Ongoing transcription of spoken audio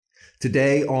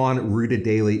Today on Rooted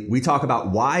Daily, we talk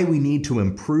about why we need to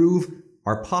improve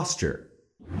our posture.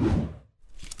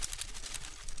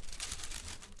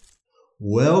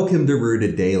 Welcome to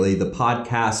Rooted Daily, the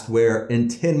podcast where in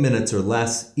 10 minutes or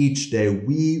less each day,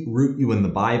 we root you in the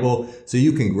Bible so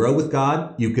you can grow with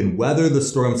God, you can weather the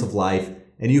storms of life,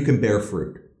 and you can bear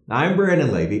fruit. I'm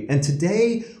Brandon Levy, and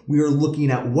today we are looking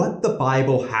at what the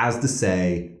Bible has to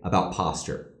say about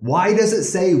posture. Why does it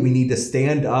say we need to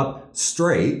stand up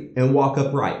straight and walk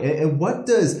upright? And what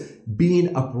does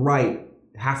being upright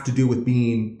have to do with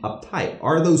being uptight?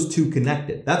 Are those two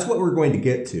connected? That's what we're going to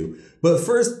get to. But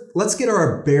first, let's get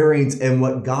our bearings in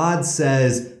what God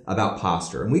says about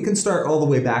posture. And we can start all the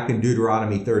way back in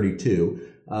Deuteronomy 32.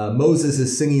 Moses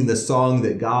is singing the song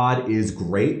that God is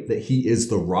great, that he is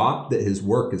the rock, that his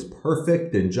work is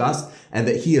perfect and just, and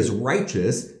that he is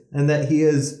righteous, and that he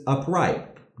is upright.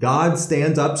 God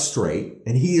stands up straight,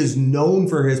 and he is known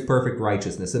for his perfect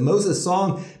righteousness. And Moses'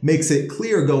 song makes it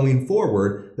clear going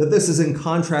forward that this is in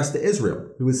contrast to Israel,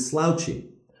 who is slouchy.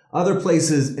 Other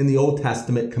places in the Old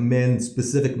Testament commend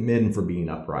specific men for being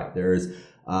upright. There's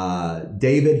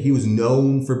David, he was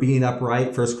known for being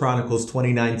upright. 1 Chronicles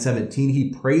 29:17, he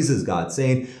praises God,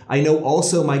 saying, I know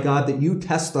also, my God, that you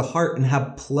test the heart and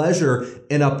have pleasure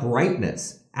in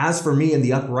uprightness. As for me and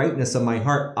the uprightness of my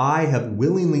heart, I have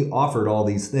willingly offered all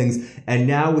these things. And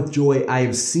now with joy, I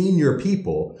have seen your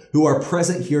people who are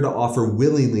present here to offer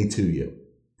willingly to you.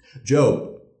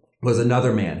 Job was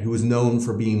another man who was known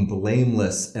for being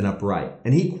blameless and upright.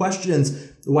 And he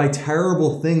questions why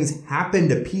terrible things happen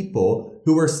to people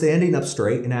who are standing up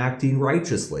straight and acting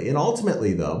righteously. And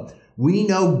ultimately, though, we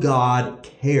know God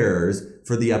cares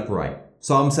for the upright.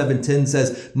 Psalm 7:10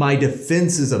 says, my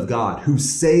defense is of God, who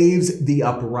saves the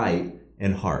upright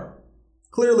in heart.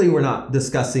 Clearly, we're not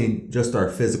discussing just our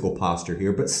physical posture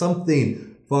here, but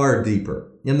something far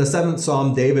deeper. In the 7th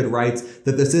Psalm, David writes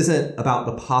that this isn't about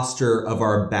the posture of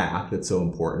our back that's so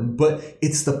important, but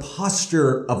it's the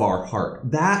posture of our heart.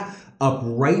 That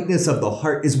uprightness of the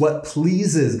heart is what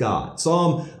pleases God.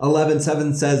 Psalm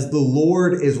 11:7 says, the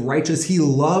Lord is righteous. He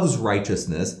loves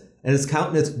righteousness, and his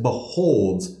countenance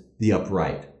beholds the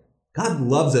upright. God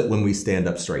loves it when we stand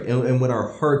up straight and when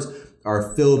our hearts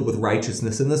are filled with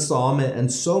righteousness. And this psalm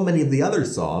and so many of the other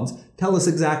psalms tell us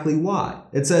exactly why.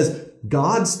 It says,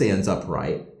 God stands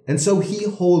upright, and so he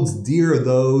holds dear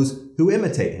those who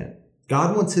imitate him.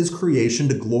 God wants his creation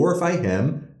to glorify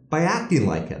him by acting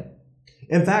like him.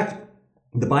 In fact,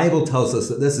 the Bible tells us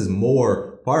that this is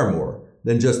far more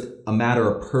than just a matter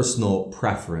of personal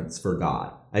preference for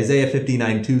God. Isaiah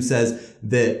 59:2 says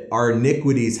that our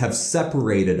iniquities have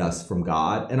separated us from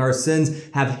God, and our sins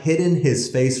have hidden his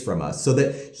face from us so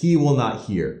that he will not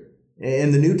hear.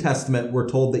 In the New Testament, we're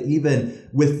told that even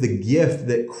with the gift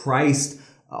that Christ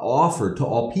offered to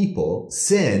all people,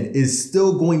 sin is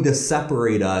still going to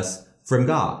separate us from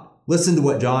God. Listen to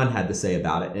what John had to say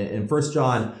about it. In 1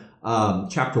 John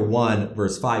chapter 1,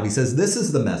 verse 5, he says, this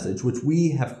is the message which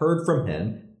we have heard from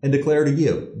him and declare to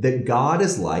you, that God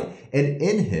is light, and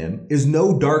in him is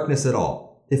no darkness at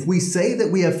all. If we say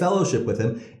that we have fellowship with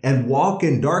him and walk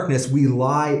in darkness, we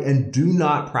lie and do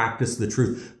not practice the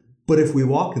truth. But if we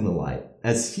walk in the light,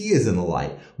 as he is in the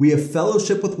light, we have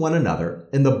fellowship with one another,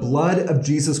 and the blood of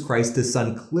Jesus Christ, his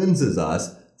son, cleanses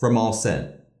us from all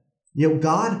sin.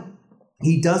 God,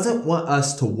 he doesn't want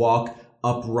us to walk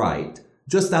upright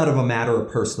just out of a matter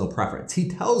of personal preference. He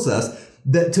tells us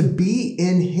that to be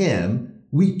in him,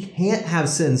 we can't have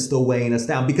sin still weighing us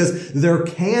down because there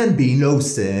can be no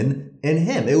sin in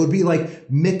him. It would be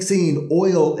like mixing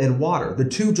oil and water. The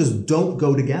two just don't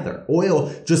go together.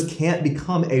 Oil just can't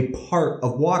become a part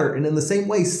of water. And in the same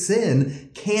way,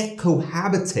 sin can't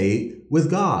cohabitate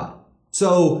with God.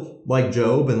 So like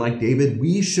Job and like David,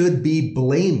 we should be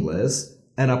blameless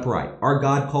and upright. Our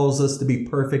God calls us to be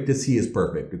perfect as he is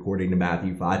perfect, according to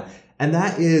Matthew 5. And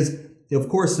that is, of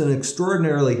course, an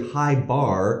extraordinarily high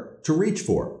bar to reach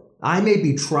for. I may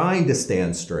be trying to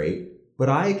stand straight, but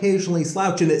I occasionally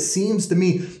slouch. And it seems to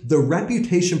me the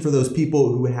reputation for those people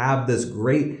who have this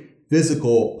great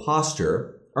physical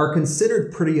posture are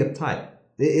considered pretty uptight.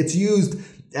 It's used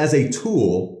as a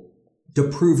tool to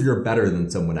prove you're better than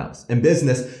someone else. In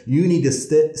business, you need to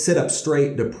sit up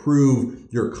straight to prove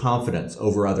your confidence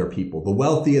over other people. The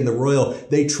wealthy and the royal,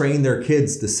 they train their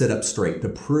kids to sit up straight to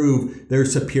prove their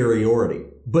superiority.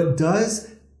 But does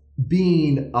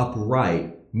being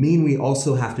upright mean we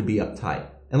also have to be uptight?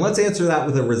 And let's answer that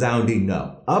with a resounding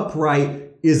no.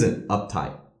 Upright isn't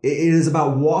uptight. It is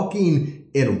about walking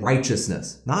in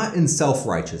righteousness, not in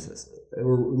self-righteousness.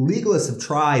 Legalists have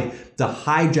tried to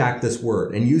hijack this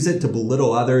word and use it to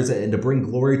belittle others and to bring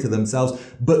glory to themselves.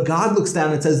 But God looks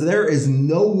down and says, there is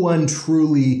no one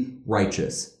truly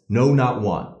righteous. No, not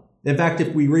one. In fact,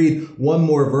 if we read one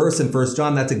more verse in 1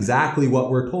 John, that's exactly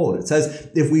what we're told. It says,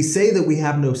 if we say that we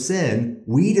have no sin,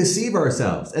 we deceive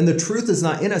ourselves, and the truth is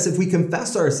not in us. If we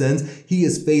confess our sins, he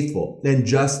is faithful and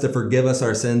just to forgive us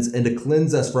our sins and to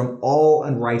cleanse us from all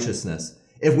unrighteousness.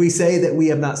 If we say that we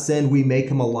have not sinned, we make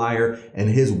him a liar, and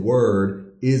his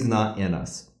word is not in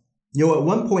us. You know, at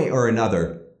one point or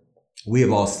another, we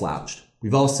have all slouched.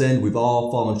 We've all sinned. We've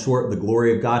all fallen short of the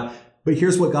glory of God. But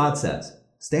here's what God says.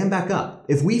 Stand back up.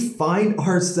 If we find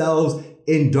ourselves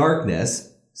in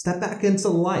darkness, step back into the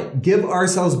light. Give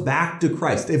ourselves back to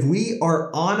Christ. If we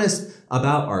are honest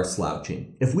about our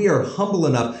slouching, if we are humble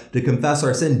enough to confess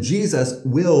our sin, Jesus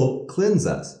will cleanse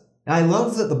us. And I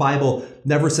love that the Bible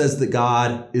never says that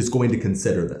God is going to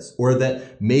consider this or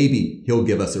that maybe he'll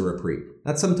give us a reprieve.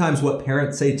 That's sometimes what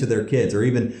parents say to their kids, or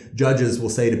even judges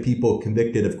will say to people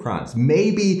convicted of crimes.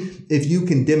 Maybe if you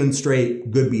can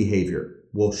demonstrate good behavior,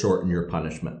 we'll shorten your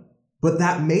punishment. But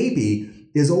that maybe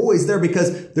is always there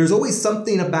because there's always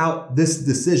something about this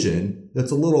decision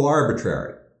that's a little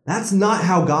arbitrary. That's not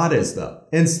how God is, though.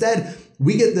 Instead,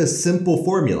 we get this simple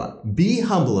formula. Be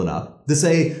humble enough to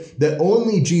say that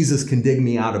only Jesus can dig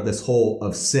me out of this hole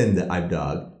of sin that I've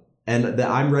dug and that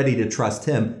I'm ready to trust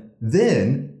him.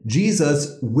 Then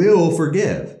Jesus will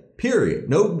forgive, period.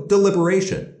 No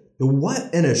deliberation.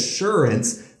 What an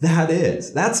assurance that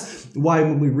is. That's why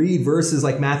when we read verses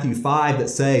like Matthew 5 that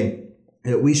say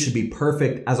that we should be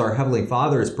perfect as our Heavenly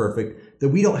Father is perfect, that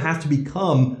we don't have to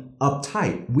become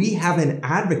uptight. We have an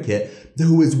advocate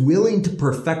who is willing to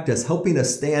perfect us, helping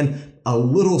us stand a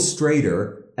little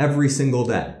straighter every single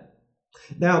day.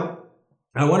 Now,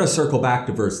 I want to circle back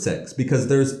to verse 6 because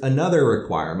there's another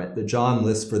requirement that John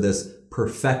lists for this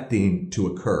perfecting to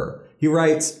occur. He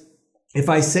writes, if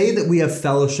I say that we have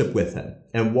fellowship with him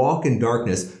and walk in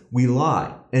darkness, we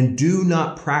lie and do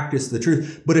not practice the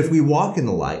truth. But if we walk in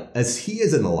the light, as he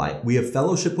is in the light, we have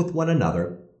fellowship with one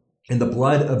another, and the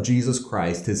blood of Jesus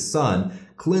Christ, his son,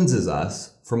 cleanses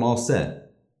us from all sin.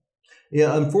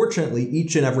 Yeah, unfortunately,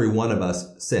 each and every one of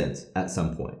us sins at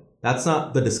some point. That's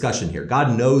not the discussion here.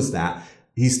 God knows that.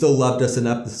 He still loved us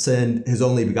enough to send his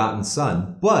only begotten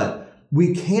son. But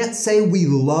we can't say we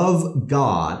love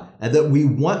God and that we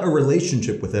want a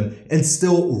relationship with him and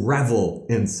still revel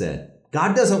in sin.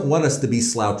 God doesn't want us to be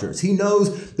slouchers. He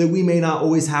knows that we may not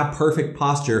always have perfect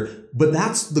posture, but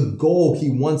that's the goal he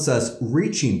wants us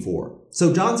reaching for.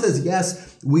 So John says,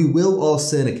 yes, we will all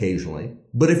sin occasionally,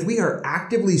 but if we are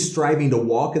actively striving to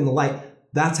walk in the light,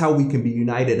 that's how we can be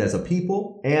united as a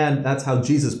people, and that's how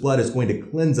Jesus' blood is going to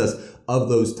cleanse us of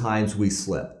those times we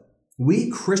slip. We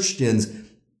Christians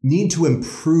need to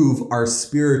improve our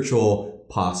spiritual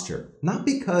posture, not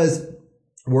because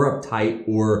we're uptight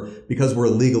or because we're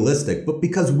legalistic, but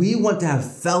because we want to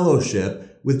have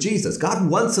fellowship with Jesus.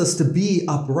 God wants us to be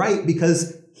upright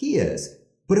because he is.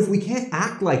 But if we can't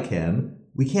act like him,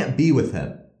 we can't be with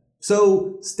him.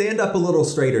 So stand up a little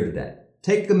straighter today.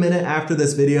 Take a minute after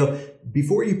this video,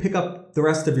 before you pick up the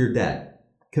rest of your day,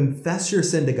 confess your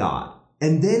sin to God,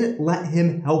 and then let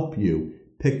him help you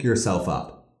pick yourself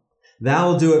up.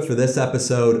 That'll do it for this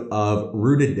episode of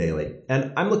Rooted Daily,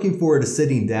 and I'm looking forward to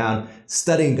sitting down,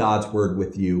 studying God's Word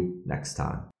with you next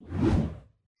time.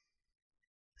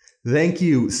 Thank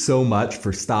you so much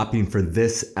for stopping for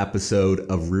this episode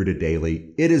of Rooted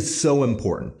Daily. It is so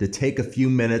important to take a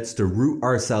few minutes to root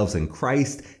ourselves in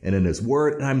Christ and in his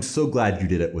Word, and I'm so glad you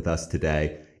did it with us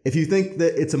today. If you think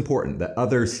that it's important that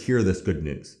others hear this good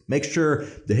news, make sure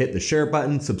to hit the share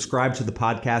button, subscribe to the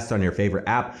podcast on your favorite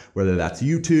app, whether that's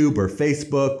YouTube or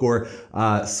Facebook or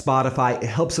Spotify. It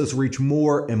helps us reach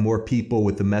more and more people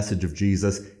with the message of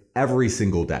Jesus every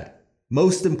single day.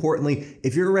 Most importantly,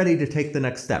 if you're ready to take the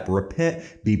next step,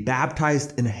 repent, be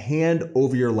baptized, and hand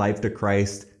over your life to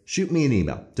Christ, shoot me an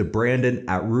email to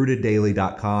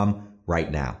brandon@rooteddaily.com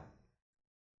right now.